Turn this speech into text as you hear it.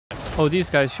Oh,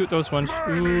 these guys, shoot those ones.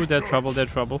 Ooh, they're trouble, they're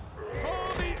trouble.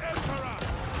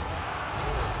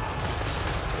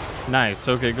 Nice,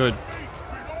 okay, good.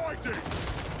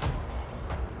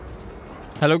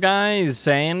 Hello guys,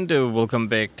 and welcome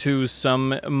back to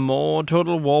some more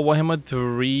Total War Warhammer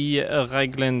 3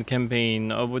 Reikland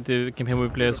campaign, or with the campaign we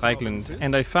play as Reikland.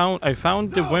 And I found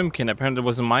the Wormkin. Apparently it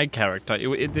wasn't my character.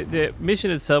 The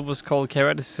mission itself was called Carry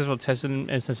Out a Successful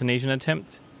Assassination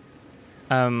Attempt.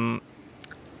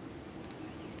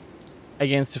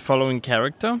 Against the following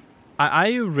character.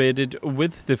 I read it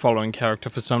with the following character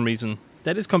for some reason.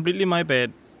 That is completely my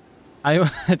bad. I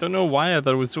don't know why I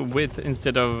thought it was with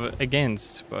instead of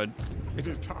against, but... It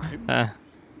is time.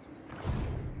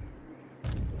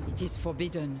 It is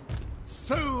forbidden.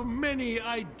 So many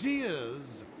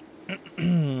ideas.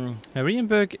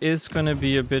 Marienburg is gonna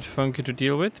be a bit funky to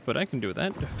deal with, but I can do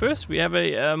that. First, we have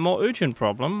a more urgent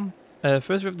problem.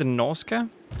 First, we have the Norsca.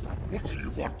 What do you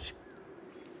want?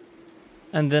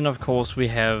 And then, of course, we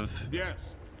have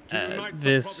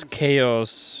this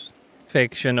chaos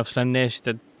faction of Slanesh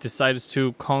that decides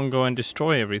to conquer and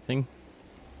destroy everything.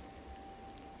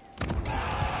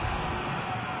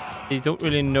 They don't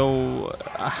really know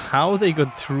how they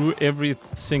got through every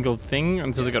single thing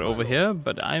until they got over here,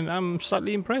 but I'm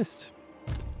slightly impressed.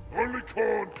 Only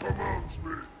Karl commands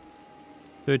me.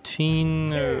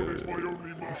 13,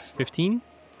 15.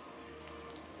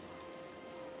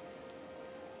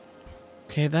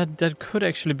 Okay, that could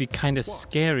actually be kind of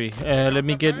scary. Let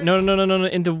me get... No,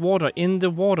 in the water,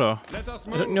 I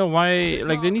don't know why,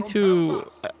 like, they need to...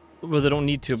 well, they don't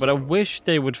need to, but I wish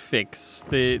they would fix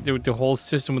the whole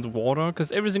system with water,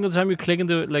 because every single time you click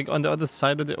into, like, on the other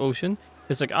side of the ocean,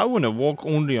 it's like, I want to walk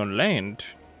only on land.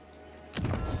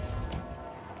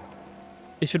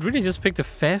 They should really just pick the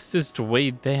fastest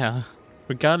way there,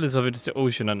 regardless of if it's the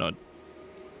ocean or not.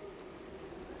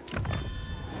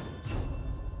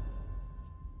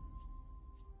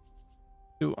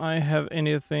 Do I have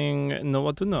anything? No,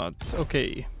 I do not.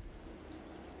 Okay.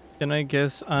 Then I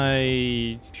guess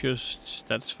I just...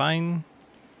 that's fine.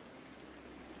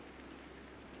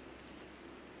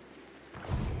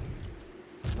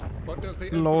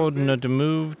 Lord not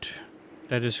moved.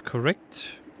 That is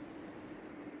correct.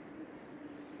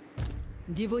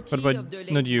 What about...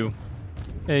 not you.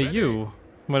 You.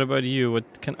 What about you?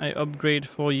 What can I upgrade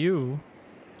for you?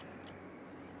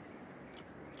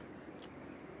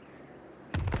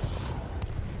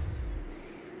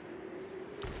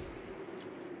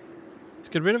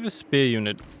 Get rid of a spear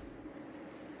unit.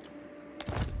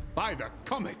 By the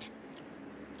comet.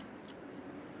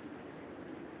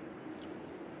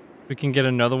 We can get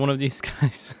another one of these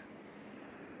guys.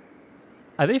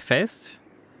 Are they fast?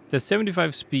 They're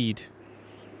 75 speed.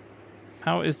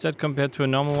 How is that compared to a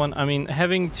normal one? I mean,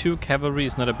 having 2 cavalry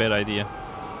is not a bad idea.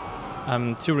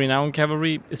 2 renowned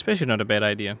cavalry, especially not a bad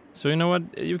idea. So you know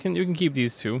what? You can keep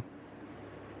these 2.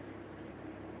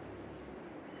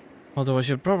 Although I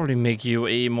should probably make you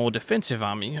a more defensive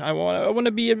army. I want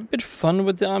to be a bit fun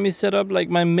with the army setup. Like,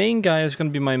 my main guy is going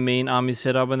to be my main army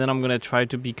setup, and then I'm going to try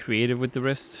to be creative with the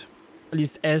rest. At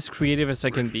least as creative as I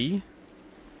can be.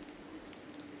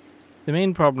 The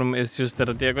main problem is just that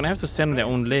they're going to have to stand on their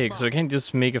own legs, so I can't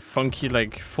just make a funky,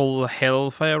 like, full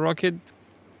Hellfire Rocket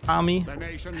army.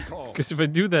 Because if I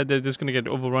do that, they're just going to get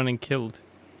overrun and killed.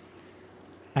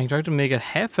 I can try to make a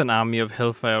half an army of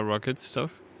Hellfire Rocket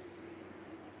stuff.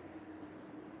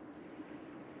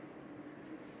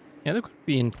 Yeah, that could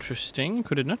be interesting,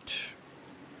 could it not?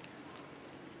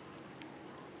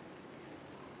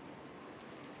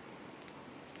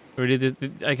 Really,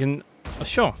 I can... oh,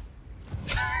 sure.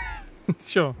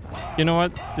 Sure. You know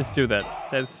what? Just do that.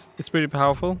 It's pretty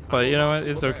powerful, but you know what?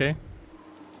 It's okay.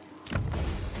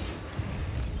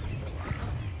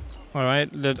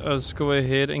 Alright, let us go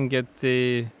ahead and get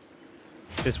this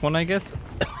one, I guess.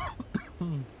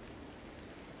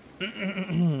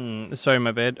 Sorry,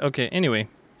 my bad. Okay, anyway.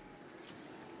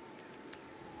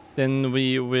 Then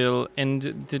we will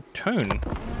end the turn.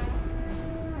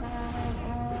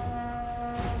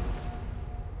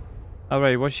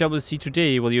 Alright, what shall we see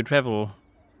today while you travel?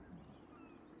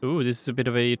 Ooh, this is a bit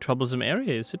of a troublesome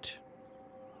area, is it?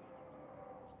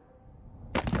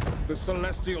 The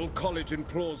Celestial College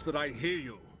implores that I hear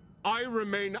you. I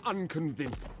remain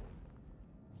unconvinced.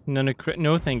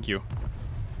 No, thank you.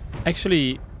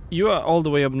 Actually, you are all the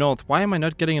way up north. Why am I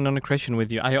not getting a non-aggression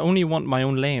with you? I only want my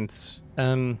own lands.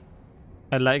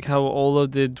 I like how all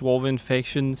of the dwarven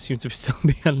factions seem to still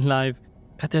be alive.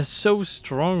 God, they're so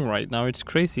strong right now. It's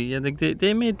crazy. Yeah, like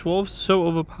they made dwarves so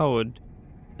overpowered.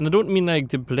 And I don't mean like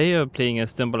the player playing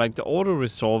as them, but like the auto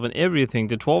resolve and everything.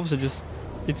 The dwarves are just...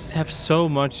 they just have so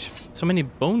many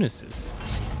bonuses.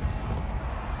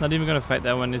 Not even gonna fight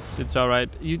that one. It's all right.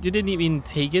 You didn't even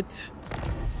take it.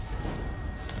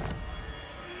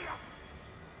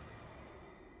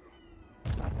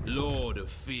 Lord of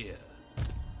Fear.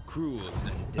 Cruel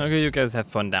and deadly. Okay, you guys have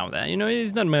fun down there. You know,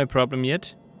 it's not my problem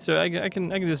yet, so I can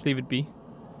just leave it be.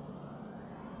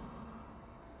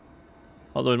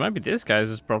 Although it might be this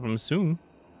guy's problem soon,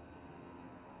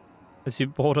 as he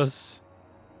bought us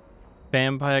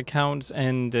vampire counts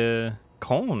and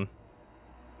corn.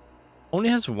 Only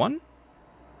has one?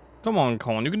 Come on,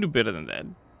 corn, you can do better than that.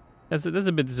 That's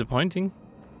a bit disappointing.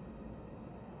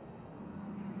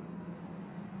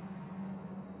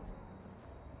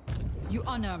 You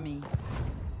honor me.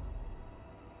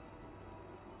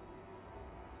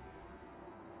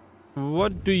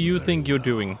 What do you think you're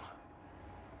doing?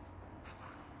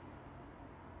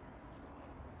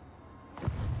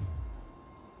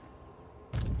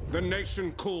 The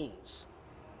nation calls.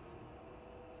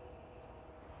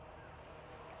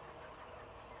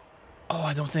 Oh,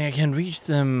 I don't think I can reach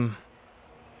them.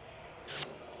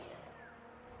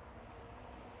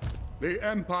 The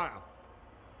Empire.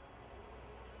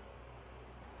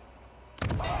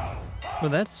 Well,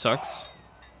 that sucks.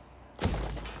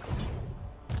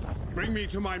 Bring me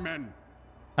to my men.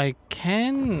 I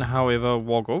can, however,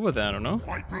 walk over there, I don't know.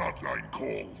 My bloodline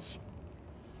calls.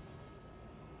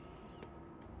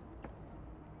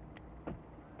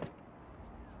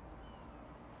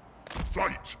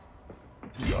 Fight!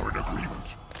 We are in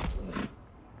agreement.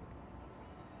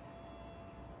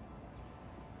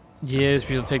 Yes,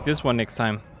 we'll take this one next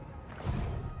time.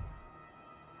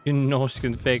 In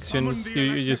Norscan factions,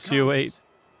 you just wait.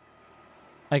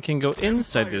 I can go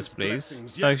inside this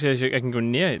place. Actually, I can go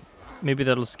near it. Maybe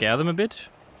that'll scare them a bit.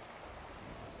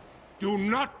 Do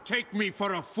not take me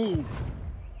for a fool.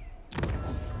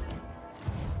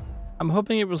 I'm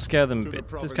hoping it will scare them a bit.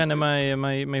 That's kind of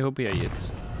my hope here,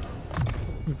 yes.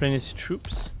 Replenish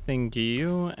troops, thank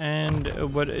you. And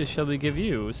what shall we give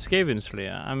you? Skaven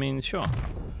Slayer. I mean, sure.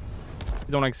 I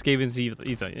don't like Skavens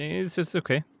either. It's just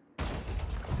okay.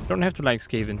 Don't have to like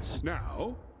Skavens.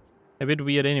 Now, A bit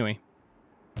weird anyway.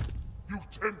 you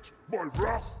tempt my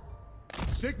wrath.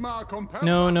 Sigma compel.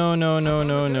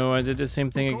 No. I did the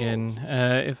same thing again.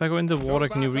 If I go in the water,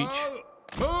 can you reach?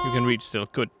 You can reach still.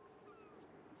 Good.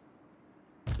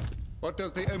 What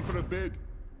does the Emperor bid?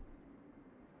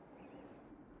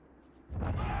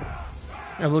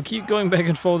 I will keep going back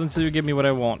and forth until you give me what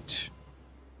I want.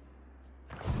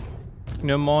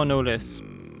 No more, no less.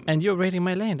 And you're raiding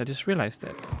my land, I just realized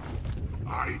that.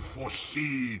 I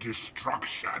foresee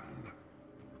destruction.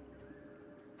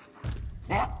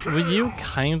 Will you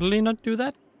kindly not do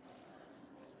that?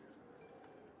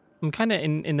 I'm kind of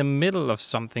in the middle of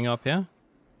something up here.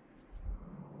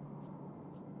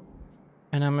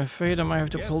 And I'm afraid I might have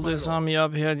to pull this army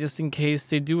up here just in case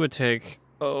they do attack.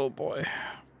 Oh boy.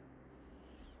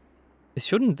 They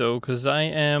shouldn't though, because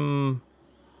I'm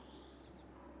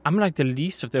like the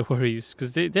least of their worries,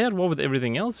 because they're at war with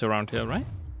everything else around here, right?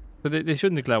 But they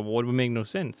shouldn't declare war, it would make no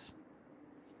sense.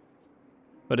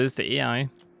 But it's the AI.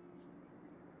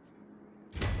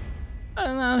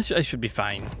 I should be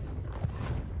fine.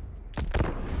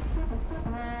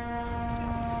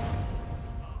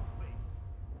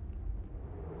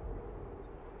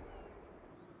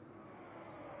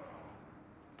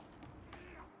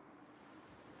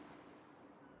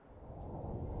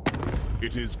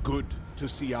 It is good to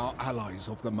see our allies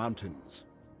of the mountains.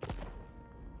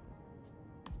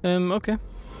 Okay.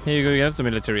 Here you go, you have some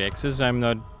military access. I'm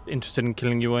not interested in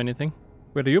killing you or anything.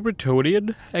 But are you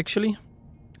Bretonian, actually?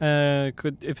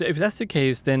 If that's the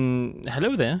case, then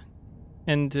hello there.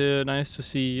 And nice to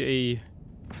see a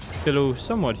fellow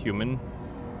somewhat human.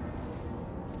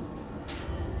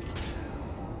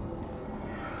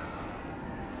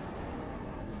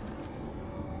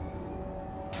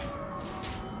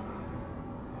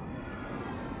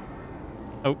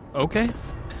 Oh, okay.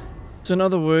 So in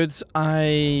other words,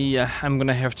 I'm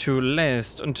gonna have to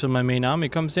last until my main army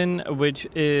comes in, which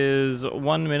is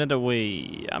 1 minute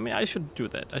away. I mean, I should do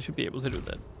that. I should be able to do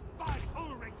that.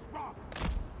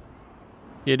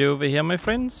 Get over here, my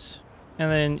friends.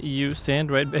 And then you stand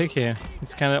right back here.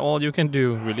 It's kind of all you can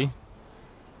do, really.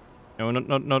 No,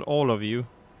 not all of you.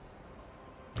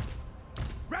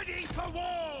 Ready for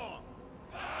war!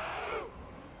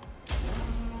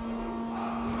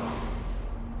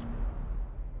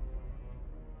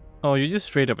 Oh, you're just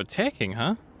straight up attacking,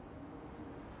 huh?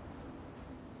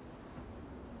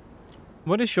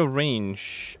 What is your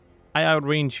range? I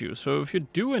outrange you, so if you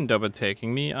do end up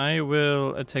attacking me, I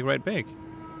will attack right back.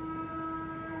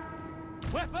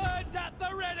 Weapons at the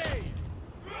ready!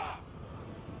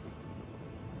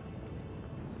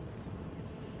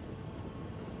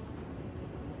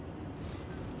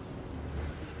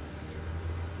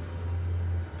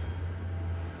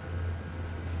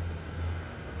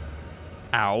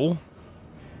 Ow.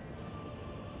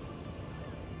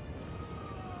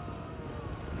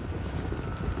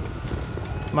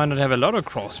 Might not have a lot of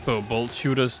crossbow bolt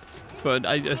shooters, but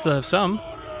I still have some.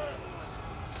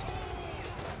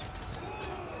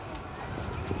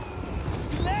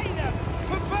 Slay them!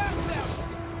 Convert them!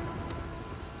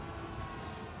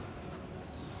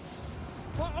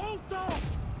 For Ulto!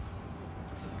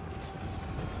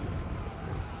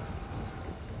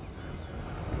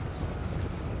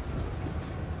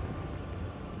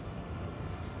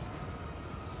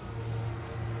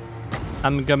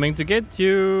 I'm coming to get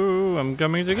you. I'm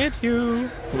coming to get you.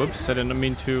 Whoops, I didn't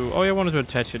mean to. Oh, I wanted to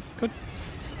attach it. Good.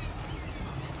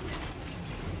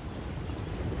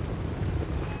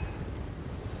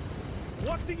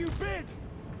 What do you bid?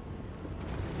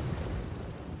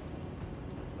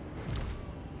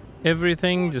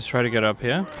 Everything. Just try to get up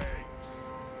here.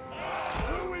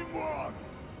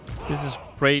 This is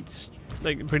great.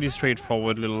 Like pretty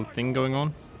straightforward little thing going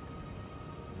on.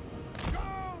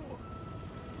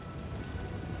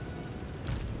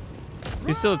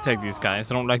 You still attack these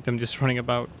guys. I don't like them just running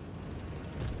about.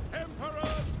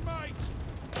 Emperor's might!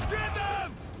 Get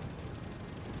them!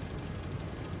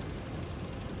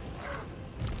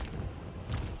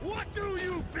 What do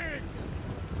you bid?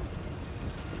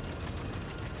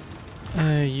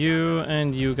 You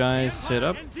and you guys set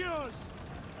up. Endures.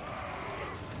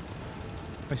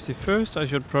 Actually, first I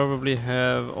should probably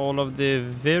have all of the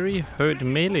very hurt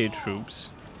melee troops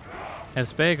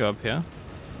as backup here.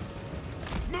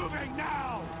 Moving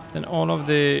now! Then all of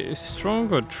the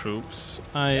stronger troops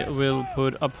I will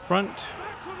put up front.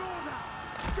 That's an order!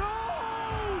 Go!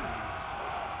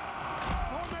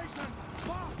 Formation!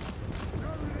 March!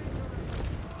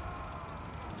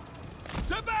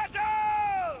 To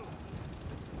battle!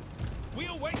 We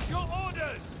await your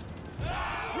orders!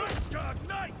 Risker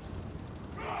Knights!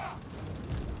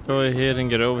 Go ahead and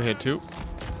get over here too.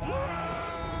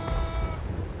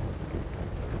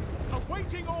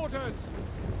 Awaiting orders!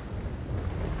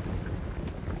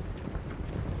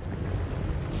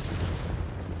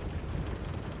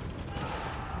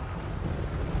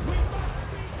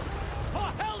 For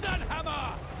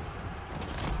Heldenhammer!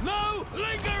 No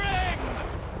lingering!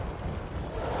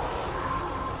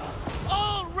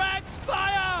 All ranks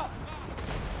fire!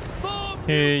 Form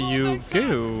Here you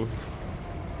go.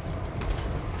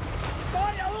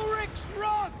 By Ulrich's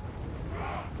wrath!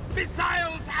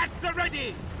 Missiles at the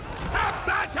ready! A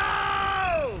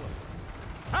battle!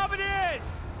 Up it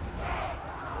is!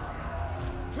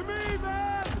 To me,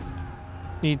 then!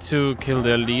 Need to kill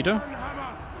their leader.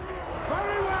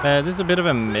 This is a bit of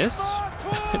a miss.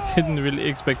 I didn't really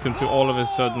expect him to all of a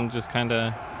sudden just kind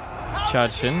of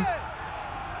charge in.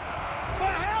 For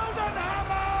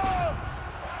Heldenhammer!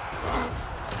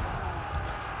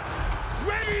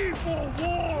 Ready for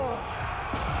war!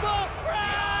 For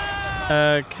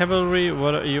France! Cavalry,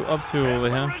 what are you up to over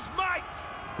here? Emperor's might!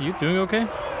 Are you doing okay?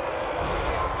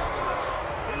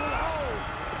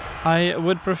 I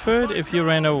would prefer it if you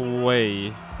ran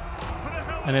away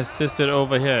and assisted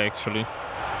over here, actually.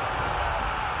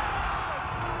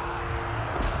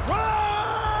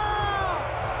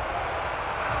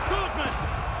 Swordsman!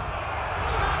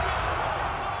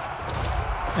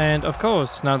 And of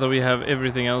course, now that we have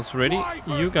everything else ready,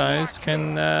 you guys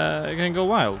can go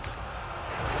wild.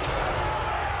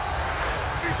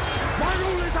 My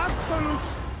rule is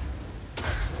absolute!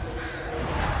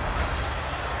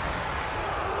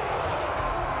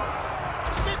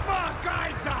 Sigma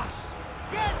guides us!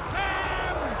 Get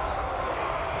them!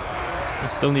 I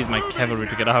still need my cavalry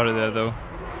to get out of there, though.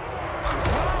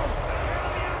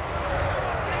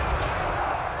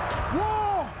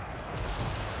 War!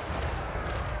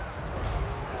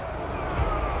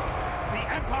 The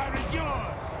Empire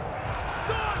endures!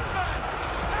 Swordsman!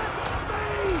 At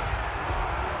speed!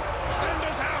 Send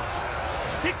us out!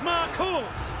 Sigma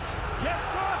calls! Yes,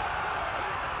 sir!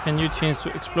 Can you change to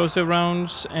explosive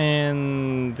rounds?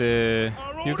 And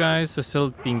you guys are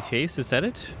still being chased, is that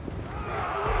it?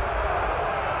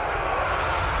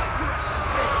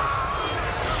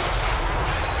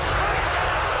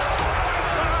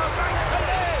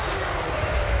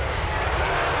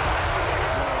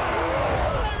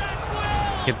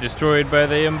 Get destroyed by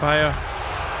the Empire.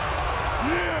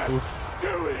 Yes! Oof.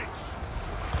 Do it!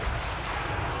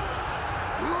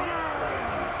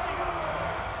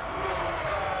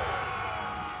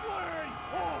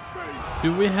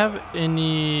 Do we have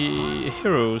any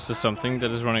heroes or something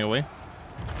that is running away?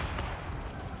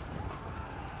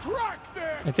 Crack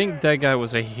their I think that guy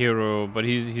was a hero, but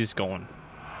he's gone.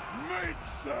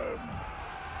 Makes them!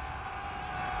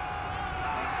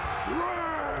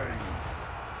 Drain!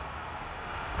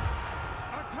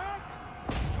 Attack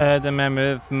The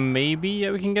mammoth, maybe.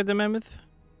 Yeah, we can get the mammoth.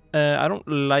 I don't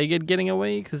like it getting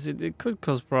away because it could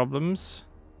cause problems.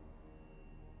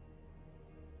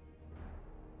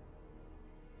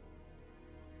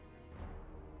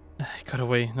 It got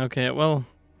away. Okay, well,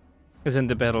 it's in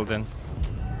the battle then.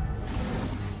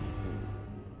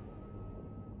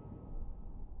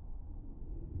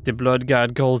 The blood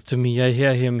god calls to me. I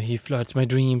hear him. He floods my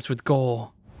dreams with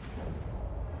gore.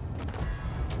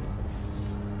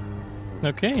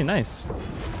 Okay, nice.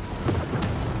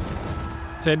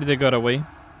 Sadly, they got away.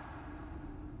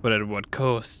 But at what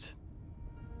cost?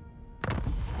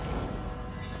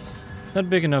 Not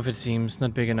big enough, it seems.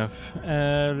 Not big enough.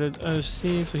 Let us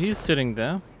see. So he's sitting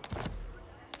there.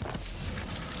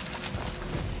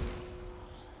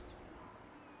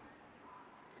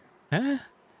 Huh?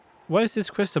 Why is this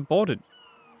quest aborted?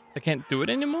 I can't do it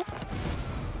anymore?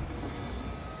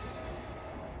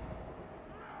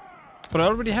 But I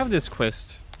already have this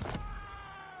quest.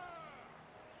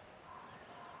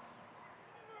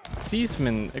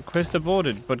 Beastman, a quest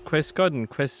aborted, but quest gotten.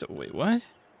 Quest... Wait, what?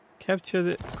 Capture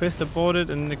the quest aborted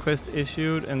and the quest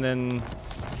issued and then...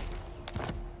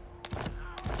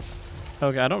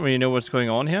 Okay, I don't really know what's going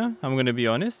on here. I'm gonna be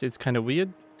honest. It's kind of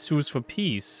weird. Sues for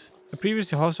peace. A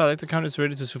previously hostile elector count is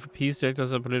ready to sue for peace. The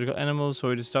electors are political animals,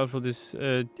 so it is doubtful this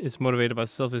is motivated by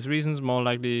selfish reasons. More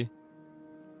likely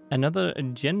another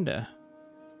agenda.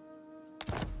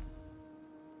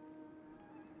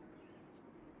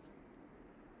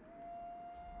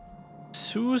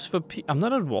 Sues for peace. I'm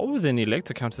not at war with any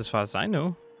elector counts as far as I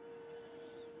know.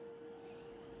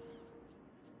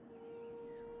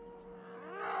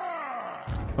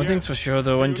 One thing's for sure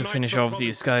though, I need to finish off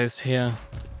these guys here.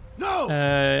 No!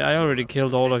 I already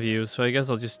killed all of you, so I guess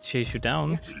I'll just chase you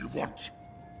down. What do you want?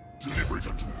 Deliver it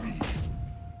unto me.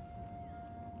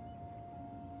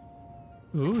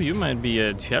 Ooh, you might be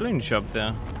a challenge up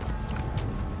there.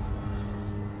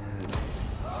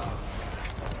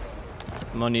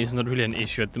 Money is not really an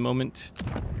issue at the moment.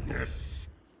 Yes.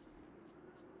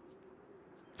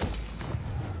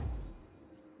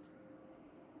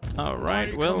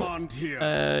 Alright, well,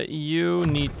 you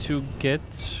need to get,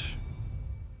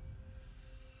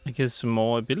 I guess, some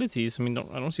more abilities. I mean,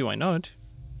 I don't see why not.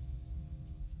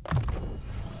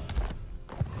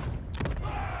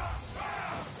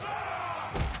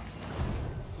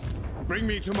 Bring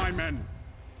me to my men.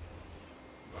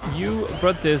 You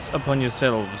brought this upon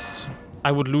yourselves.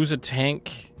 I would lose a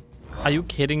tank. Are you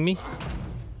kidding me?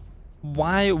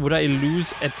 Why would I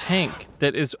lose a tank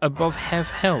that is above half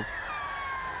health?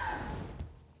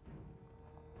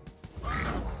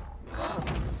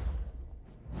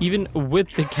 Even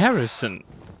with the garrison.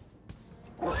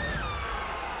 What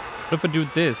if I do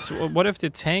this? What if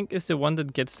the tank is the one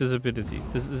that gets this ability?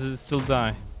 Does it still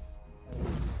die?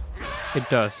 It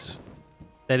does.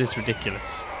 That is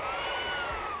ridiculous.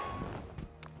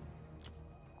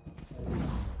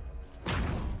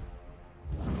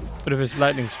 But if it's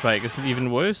lightning strike, is it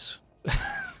even worse?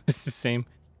 It's the same.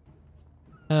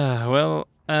 Well,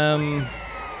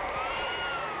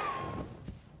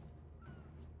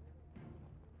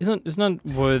 it's not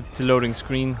worth the loading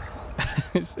screen.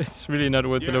 it's really not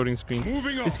worth the loading screen.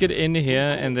 Let's get in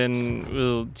here and then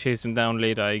we'll chase him down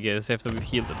later, I guess, after we've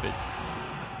healed a bit.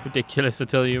 Ridiculous, I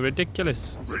tell you,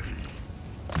 ridiculous. Ready.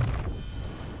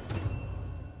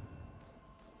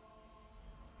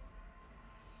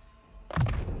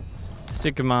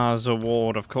 Sigmar's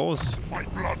award, of course. My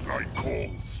bloodline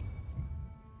calls.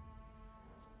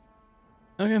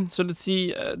 Okay, so let's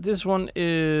see. This one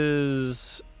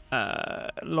is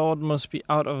Lord must be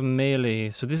out of melee.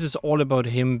 So this is all about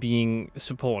him being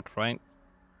support, right?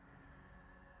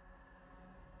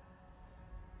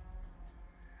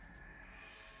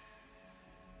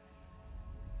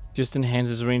 Just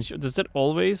enhances range. Does that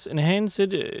always enhance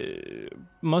it?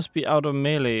 Must be out of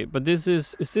melee. But this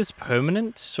is this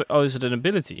permanent? So, oh, is it an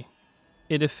ability?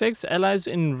 It affects allies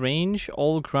in range,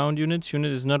 all ground units.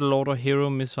 Unit is not a lord or hero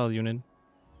missile unit.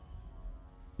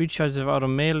 Recharges if out of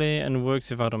melee and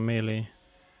works if out of melee.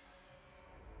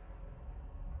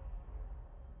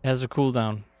 It has a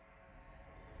cooldown.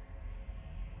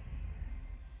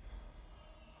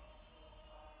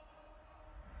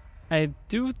 I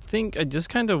do think I just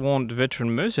kind of want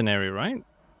veteran mercenary, right?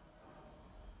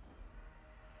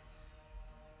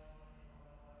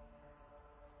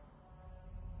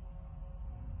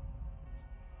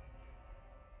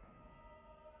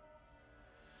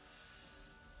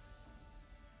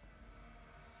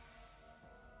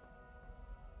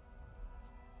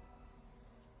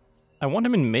 I want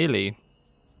him in melee.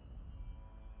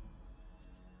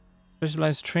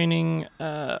 Specialized training.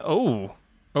 Oh.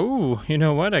 Oh, you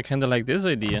know what? I kind of like this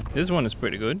idea. This one is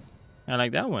pretty good. I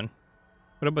like that one.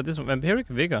 What about this one? Vampiric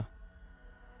Vigor.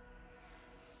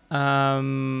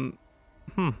 Yeah,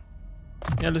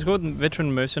 let's go with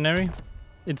Veteran Mercenary.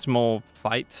 It's more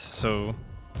fight, so...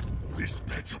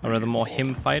 Or rather more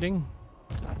him fighting.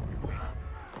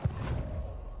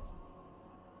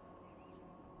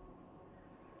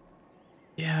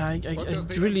 Yeah, I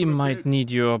really might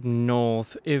need you up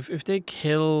north. If they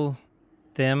kill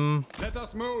them... Let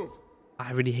us move.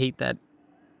 I really hate that.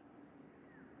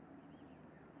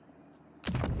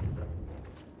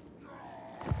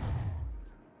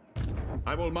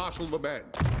 I will marshal the men.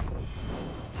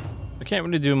 I can't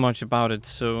really do much about it,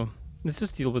 so let's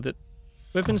just deal with it.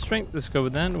 Weapon strength, let's go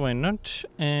with that, why not?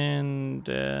 And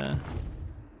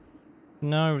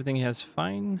now everything has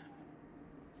fine.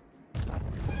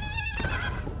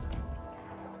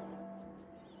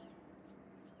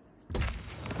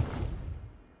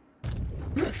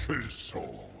 It is so.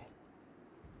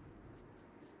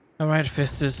 Alright,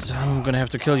 Festus, I'm gonna have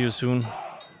to kill you soon.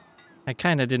 I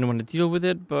kinda didn't want to deal with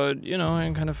it, but you know,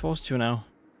 I'm kinda forced to now.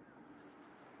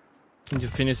 Need to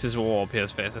finish this war up here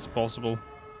as fast as possible.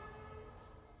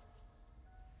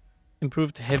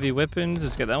 Improved heavy weapons,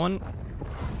 let's get that one.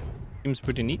 Seems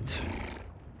pretty neat.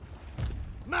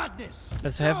 Madness!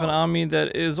 Let's have an army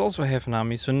that is also half an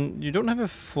army, so you don't have a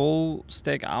full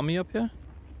stack army up here?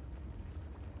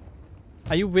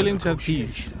 Are you willing to have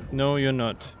peace? No, you're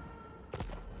not.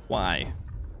 Why?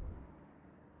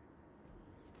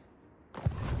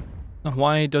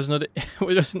 Why doesn't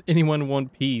anyone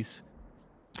want peace?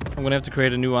 I'm gonna have to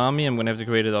create a new army. I'm gonna have to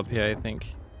create it up here, I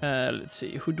think. Let's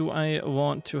see. Who do I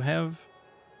want to have?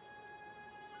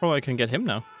 Oh, I can get him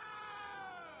now.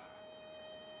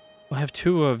 I have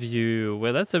two of you.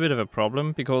 Well, that's a bit of a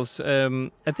problem because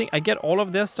I think I get all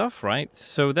of their stuff, right?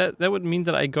 So that would mean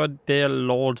that I got their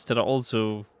lords that are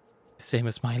also the same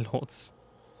as my lords.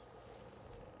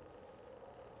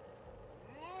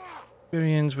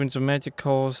 Experience, wins of magic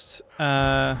cost.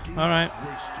 Alright,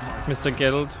 Mr.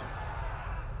 Guild.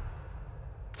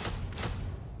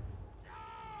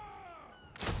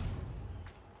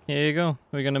 Here you go.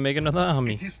 We're gonna make another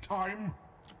army. It is time.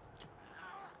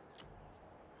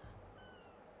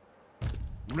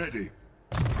 Ready.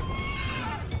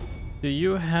 Do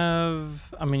you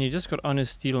have... I mean, you just got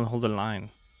honest steel and hold the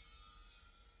line.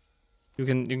 You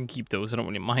can keep those. I don't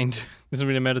really mind. Doesn't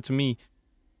really matter to me.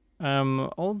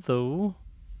 Although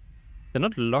they're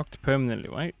not locked permanently,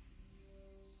 right?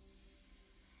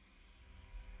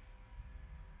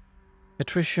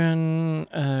 Attrition,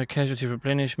 casualty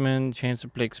replenishment, chance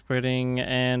of plague spreading,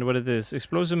 and what is this?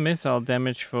 Explosive missile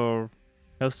damage for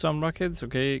Hellstorm rockets.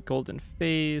 Okay, golden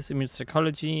phase, immune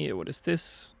psychology. What is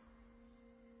this?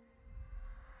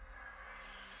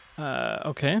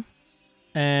 Okay.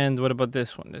 And what about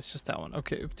this one? It's just that one.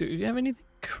 Okay. Do you have anything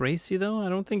crazy though? I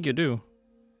don't think you do.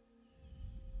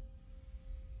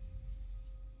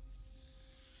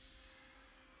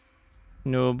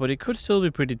 No, but it could still be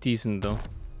pretty decent though.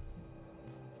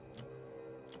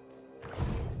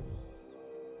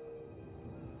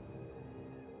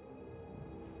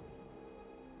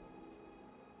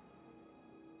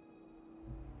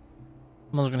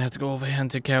 I'm also gonna have to go over here and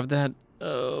take care of that.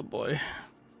 Oh boy.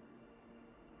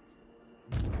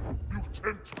 You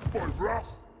tempt my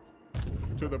wrath.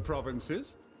 To the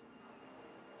provinces.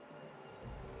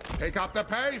 Take up the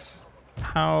pace.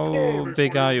 How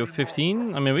big are you?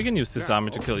 15? I mean, we can use this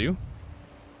army to kill you.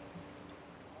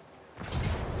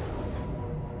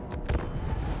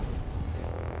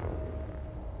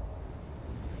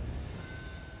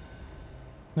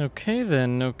 Okay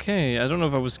then, okay. I don't know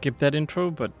if I will skip that intro,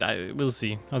 but I will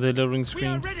see. Are they loading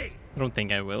screen? I don't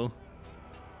think I will.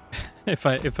 I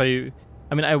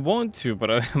mean, I want to,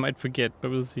 but I might forget,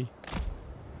 but we'll see.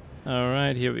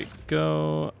 Alright, here we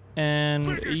go.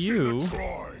 And you...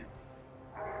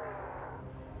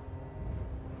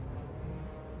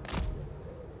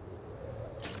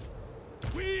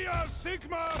 We are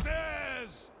Sigmar's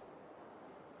heirs!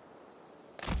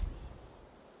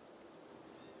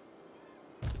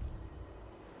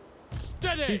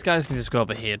 Steady! These guys can just go up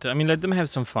ahead. I mean, let them have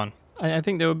some fun. I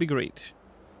think that would be great.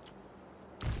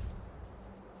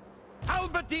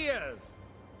 Halberdiers!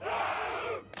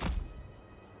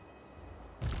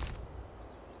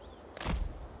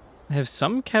 Have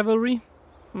some cavalry?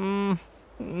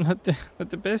 Not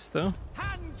the best though.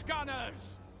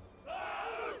 Handgunners!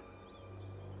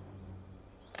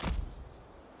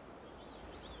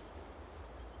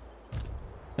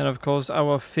 And of course,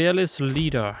 our fearless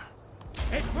leader.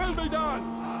 It will be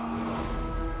done!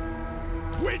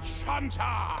 Witch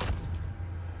Hunter!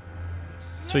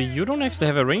 So you don't actually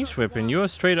have a ranged weapon. You're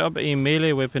straight up a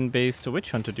melee weapon based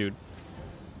witch hunter dude.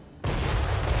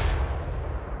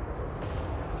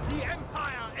 The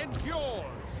Empire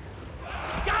endures!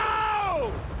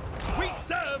 Go! We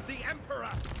serve the Emperor!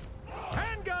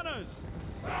 Handgunners!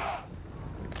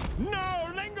 No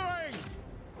lingering!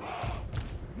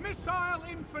 Missile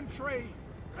infantry!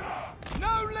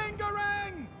 No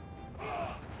lingering!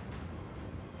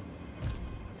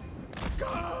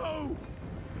 Go!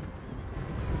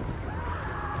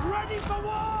 Ready for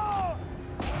war!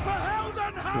 For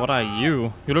Heldenhammer! What are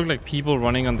you? You look like people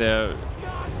running on their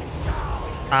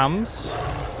arms.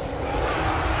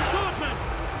 Swordsman!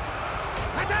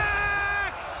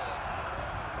 Attack!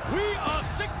 We are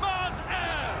Sigmar's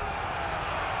heirs!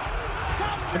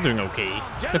 They're doing okay.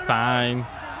 They're fine.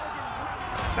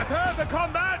 Prepare for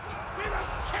combat!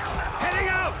 Heading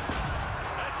out!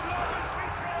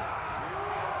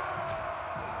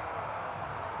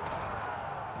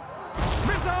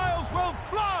 Missiles will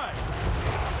fly!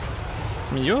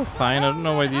 I mean, you're fine. I don't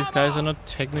know why these guys are not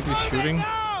technically shooting.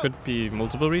 Could be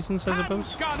multiple reasons, I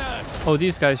suppose. Gunners! Oh,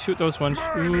 these guys, shoot those ones.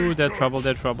 Ooh, they're trouble,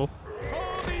 they're trouble.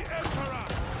 For the Emperor!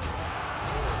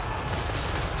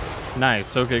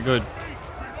 Nice, okay, good.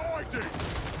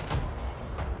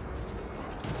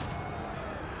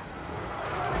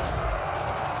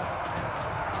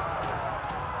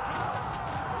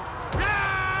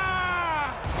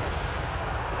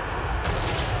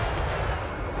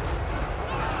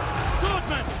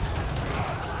 Swordsman!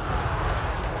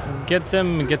 Get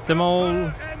them all.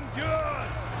 You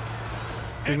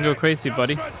can go crazy,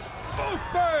 buddy.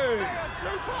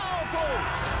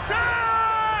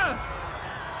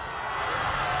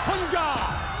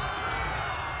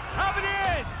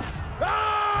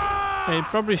 I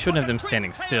probably shouldn't have them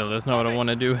standing still. That's not what I want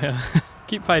to do here.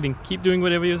 Keep fighting. Keep doing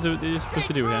whatever you're supposed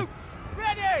to do here.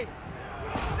 Ready!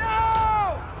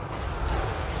 No!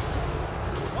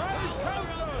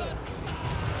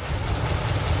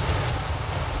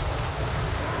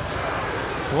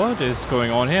 What is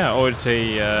going on here? Oh, it's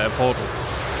a portal.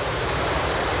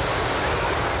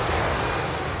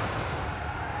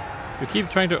 You keep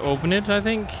trying to open it, I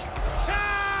think.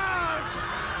 Charge!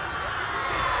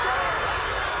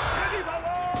 Ready for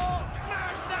war!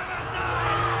 Smash them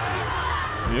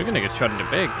aside! You're gonna get shot in the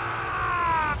back.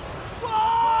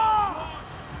 War!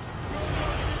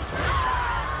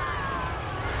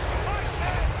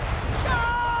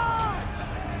 Charge!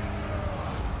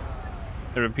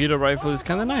 The repeater rifle is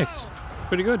kind of nice.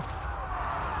 Pretty good. To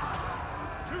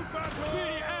battle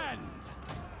the end!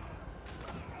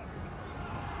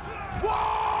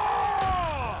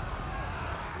 War!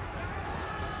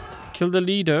 Kill the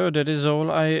leader, that is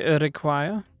all I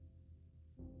require.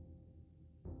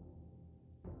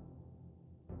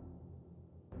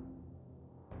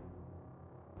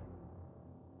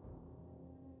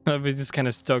 We're just kind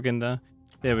of stuck in there.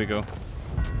 There we go.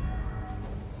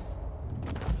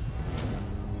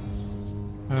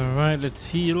 Alright, let's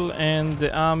heal, and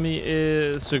the army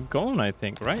is gone, I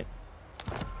think, right?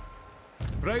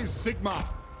 Praise Sigmar.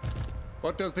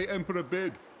 What does the Emperor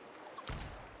bid?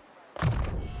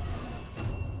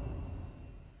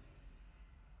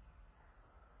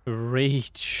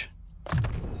 Rage.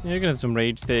 Yeah, you can have some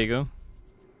rage, there you go.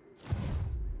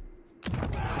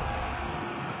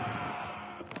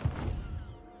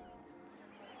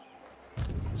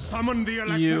 Summon the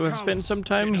Elector You have Counts. spent some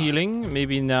time Did I? healing.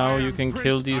 Maybe now you can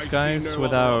kill Prince, these I see guys no other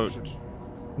without... option.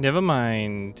 Never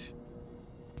mind.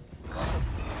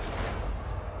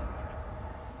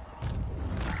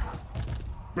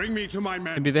 Bring me to my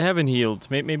men. Maybe they haven't healed.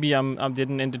 Maybe I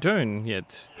didn't end the turn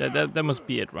yet. That must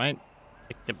be it, right?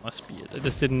 Like, that must be it. I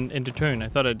just didn't end the turn. I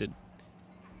thought I did.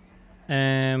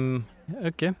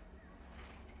 Okay.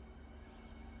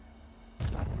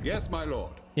 Yes, my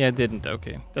lord. Yeah, I didn't.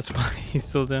 Okay. That's why he's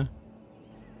still there.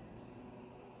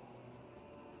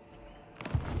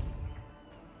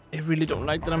 I really don't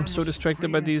like that I'm so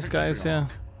distracted by these guys, yeah.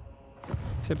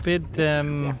 It's a bit,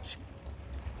 it's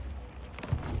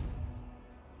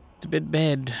a bit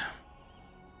bad.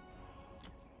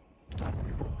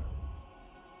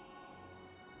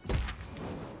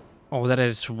 Oh, that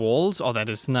is walls? Oh, that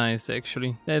is nice,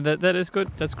 actually. That is good.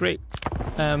 That's great.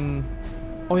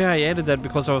 Oh yeah, I added that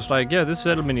because I was like, yeah, this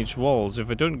settlement needs walls.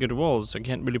 If I don't get walls, I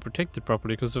can't really protect it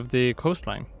properly because of the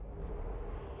coastline.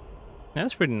 Yeah,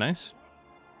 that's pretty nice.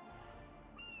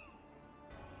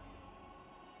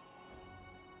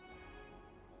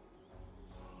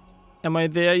 Am I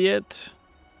there yet?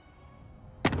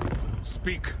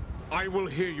 Speak. I will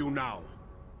hear you now.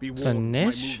 Be warned, my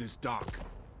mood Slanesh? is dark.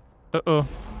 Uh-oh.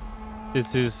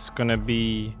 This is gonna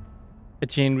be a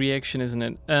chain reaction, isn't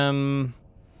it?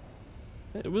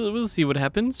 We'll see what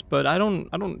happens, but I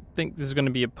don't think this is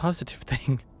gonna be a positive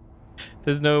thing.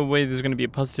 There's no way there's gonna be a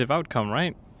positive outcome,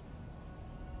 right?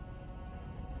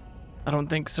 I don't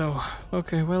think so.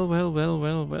 Okay,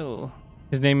 well.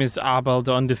 His name is Arbal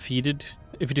the Undefeated.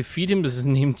 If you defeat him, does his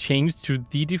name change to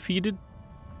The Defeated?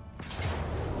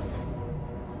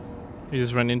 He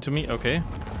just ran into me? Okay.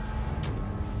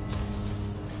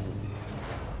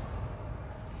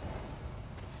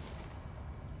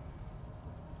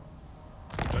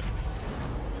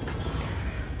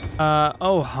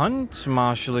 Oh, Hunt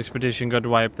Marshal Expedition got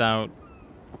wiped out.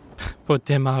 Put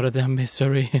them out of their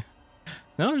misery.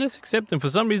 No, let's accept them. For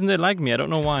some reason they like me, I don't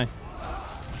know why.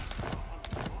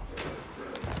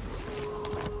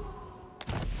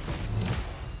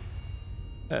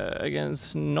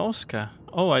 Against Norska.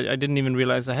 Oh, I didn't even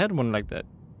realize I had one like that.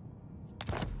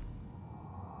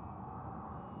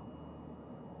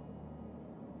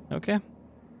 Okay.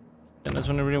 Then there's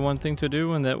only really one thing to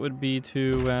do, and that would be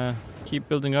to keep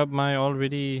building up my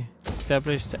already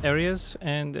established areas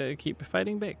and keep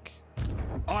fighting back.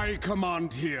 I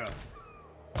command here.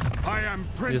 I am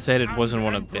Prince. You said it wasn't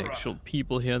and one of the Emperor. actual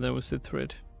people here that was the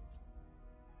threat.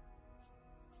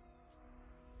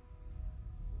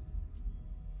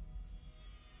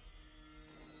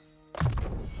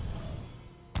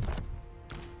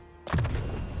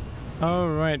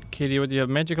 Alright, Kitty, what do you have?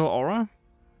 Magical Aura?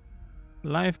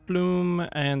 Life Bloom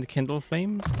and Kindle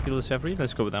Flame. Heals every.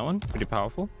 Let's go with that one. Pretty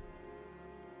powerful.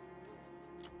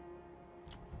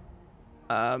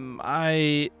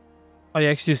 I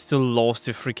actually still lost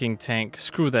the freaking tank.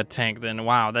 Screw that tank then.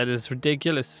 Wow, that is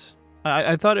ridiculous.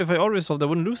 I thought if I auto-resolved I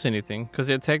wouldn't lose anything because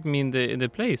they attacked me in the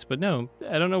place, but no,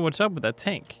 I don't know what's up with that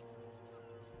tank.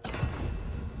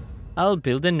 I'll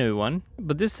build a new one,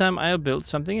 but this time I'll build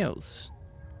something else.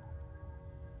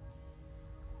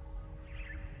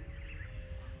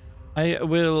 I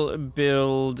will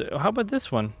build... How about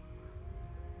this one?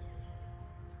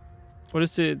 What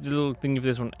is the little thing of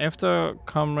this one? After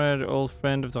comrade, old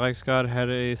friend of the Reichsguard had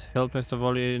a Hellpester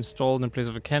volley installed in place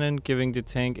of a cannon, giving the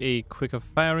tank a quicker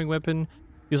firing weapon,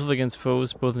 useful against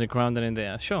foes both in the ground and in the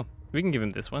air. Sure, we can give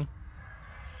him this one.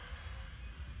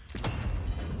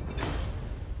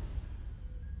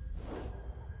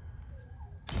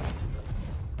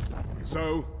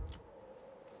 So,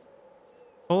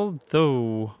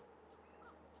 Although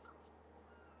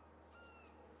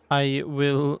I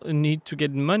will need to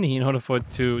get money in order for it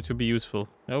to be useful.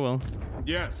 Oh well.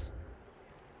 yes.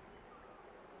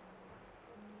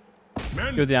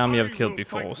 Men, You're the army I I've killed will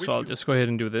before, fight with so I'll you. just go ahead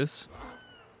and do this.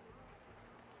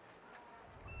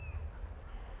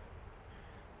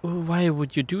 Oh, why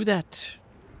would you do that?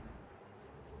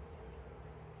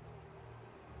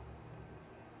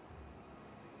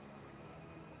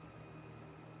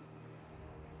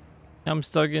 I'm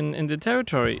stuck in the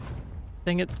territory.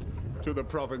 Dang it. To the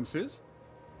provinces.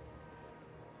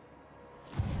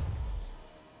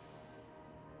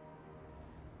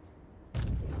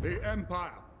 The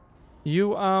Empire.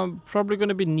 You are probably going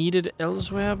to be needed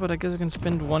elsewhere, but I guess I can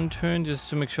spend one turn just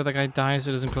to make sure that guy dies so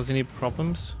it doesn't cause any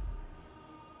problems.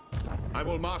 I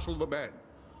will marshal the men.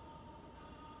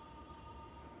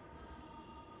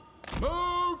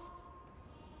 Move!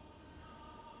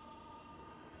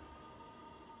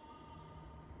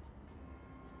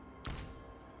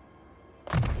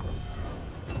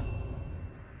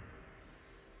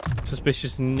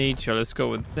 Suspicious nature, let's go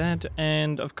with that.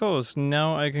 And of course,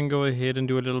 now I can go ahead and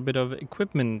do a little bit of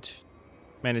equipment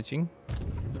managing.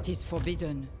 It is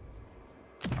forbidden.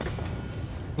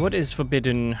 What is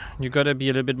forbidden? You gotta be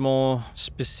a little bit more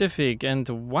specific, and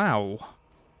wow.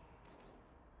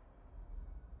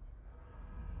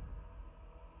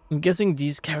 I'm guessing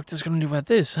these characters can only wear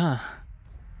this, huh?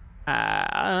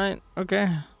 Alright,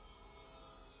 okay.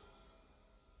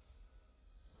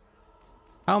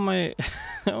 How am I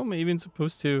how am I even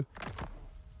supposed to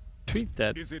treat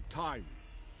that? Is it time?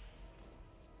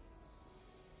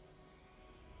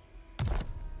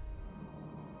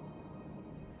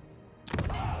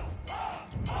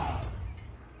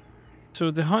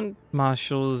 So the Hunt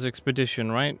Marshal's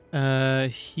expedition, right?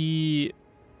 He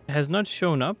has not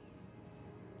shown up.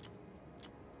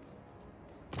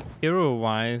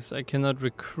 Hero-wise, I cannot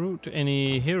recruit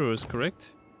any heroes,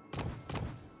 correct?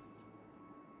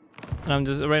 And I'm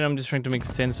just trying to make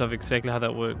sense of exactly how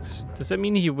that works. Does that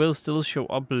mean he will still show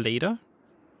up later?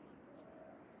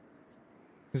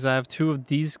 Because I have two of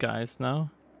these guys now.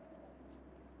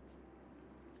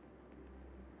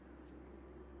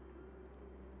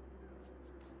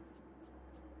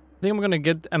 I think I'm gonna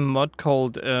get a mod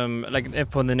called, like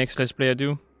for the next Let's Play I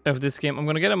do, of this game. I'm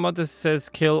gonna get a mod that says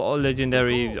kill all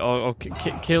legendary or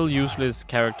kill useless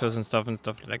characters and stuff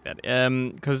like that.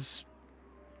 Because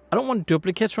I don't want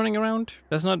duplicates running around.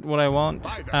 That's not what I want.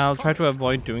 I'll try to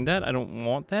avoid doing that. I don't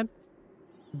want that.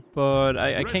 But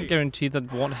I can't guarantee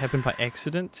that won't happen by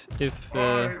accident if...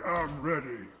 I am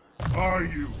ready. Are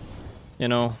you? You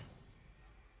know...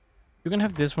 You can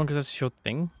have this one because that's your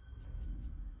thing.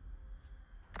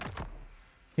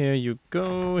 Here you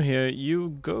go,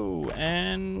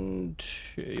 and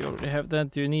you already have that.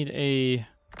 Do you need a...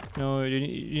 No, you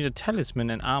need a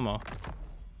talisman and armor.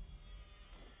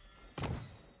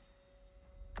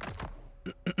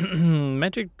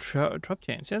 Magic drop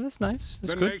change. Yeah, that's nice.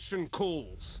 That's good. The nation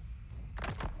calls.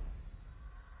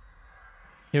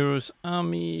 Heroes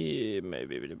army,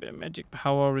 maybe a bit of magic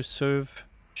power reserve.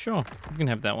 Sure, you can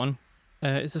have that one.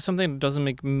 Is there something that doesn't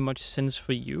make much sense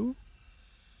for you?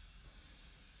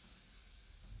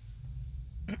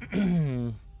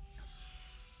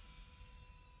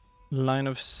 Line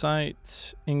of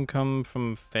sight, income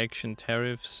from faction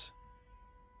tariffs.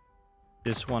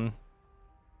 This one.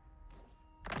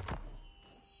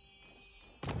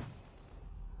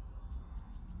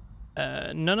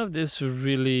 None of this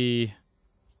really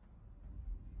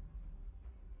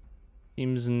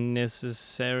seems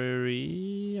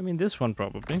necessary. I mean, this one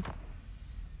probably.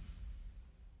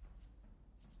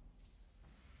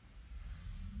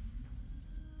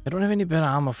 I don't have any better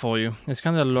armor for you. It's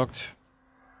kind of locked.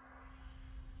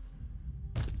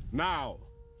 Now.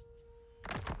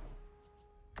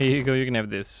 Here you go, you can have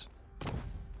this.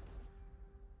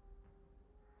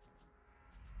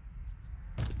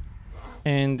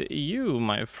 And you,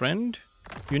 my friend,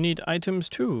 you need items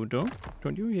too, don't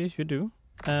you? Yes, you do.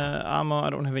 Armor, I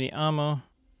don't have any armor.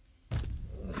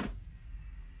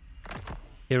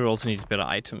 Here also needs better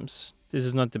items. This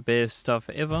is not the best stuff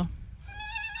ever.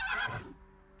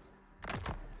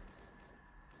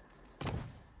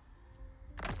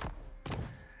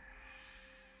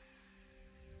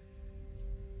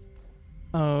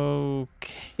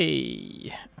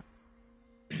 Okay.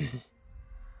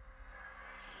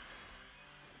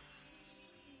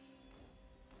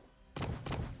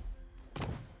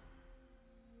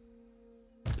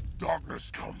 Darkness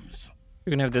comes.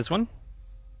 You can have this one.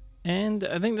 And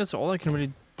I think that's all I can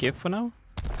really give for now.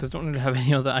 Because I don't really have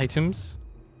any other items.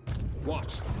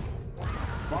 What?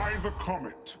 By the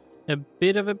comet. A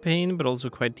bit of a pain, but also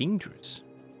quite dangerous.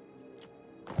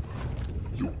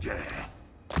 You dare.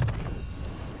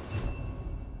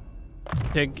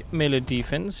 Check melee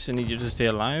defense. I need you to stay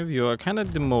alive. You are kind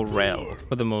of the morale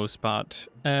for the most part.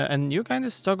 And you're kind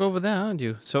of stuck over there, aren't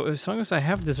you? So as long as I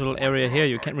have this little area here,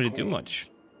 you can't really do much.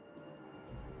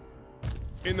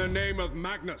 In the name of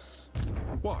Magnus.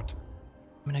 What?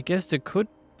 I mean, I guess they could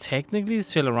technically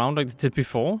sail around like they did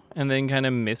before and then kind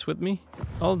of mess with me.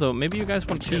 Although, maybe you guys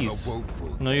want peace.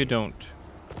 No, you don't.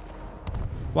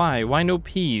 Why? Why no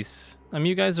peace? I mean,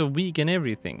 you guys are weak and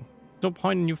everything. No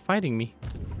point in you fighting me.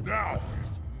 Now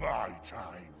is my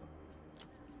time.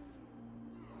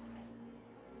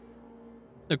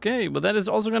 Okay, well that is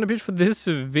also going to be it for this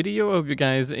video. I hope you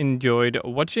guys enjoyed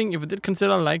watching. If you did,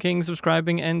 consider liking,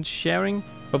 subscribing, and sharing.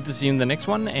 Hope to see you in the next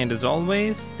one. And as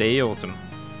always, stay awesome.